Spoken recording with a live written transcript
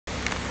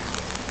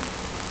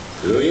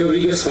Nu jau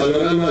Rīgas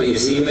panorāmā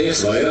iezīmējas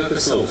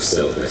vairākas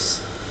augstceltnes.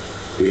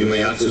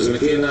 Pirmajā acu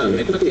uzmetienā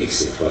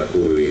nepatīksit, par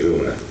kuru ir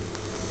runa.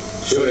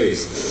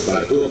 Šoreiz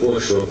par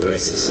topošo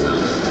Preses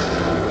namu.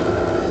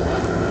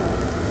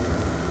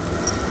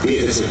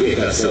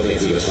 55.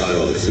 celtniecības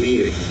pārvaldes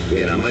vīri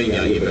vienā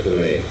maiņā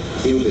iebetonēja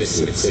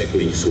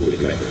 27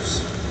 kubikmetrus.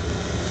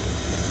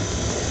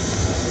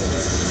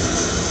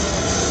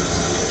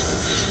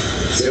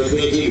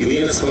 Celtnieki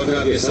ikdienas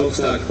pakāpjas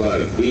augstāk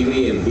par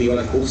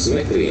 2,5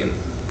 metriem.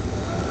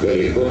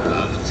 Vēl ir ko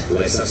kāpt,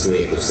 lai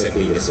sasniegtu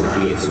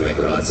 75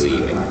 metru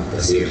atzīmi,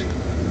 tas ir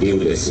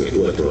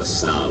 22.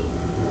 stāvu.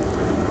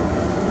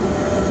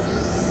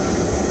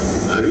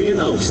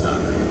 Arvien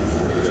augstāk.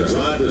 Šos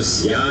vārdus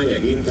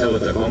Jāņa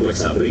Gintauta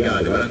kompleksā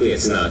brigāde var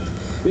attiecināt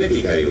ne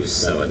tikai uz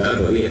sava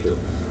darba vietu,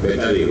 bet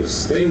arī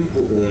uz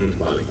tempu un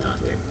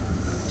kvalitāti.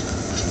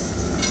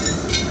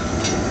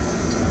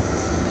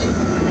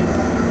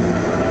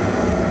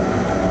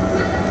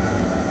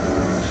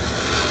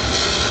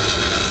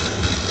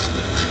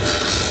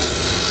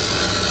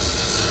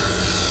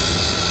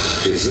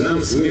 Šis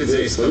nams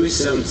mirdzēs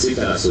pavisam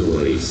citās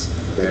ugunīs,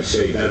 kad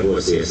šeit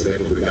darbosies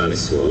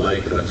republikānisko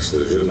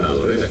laikrakstu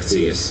žurnālu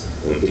redakcijas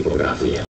un tipogrāfija.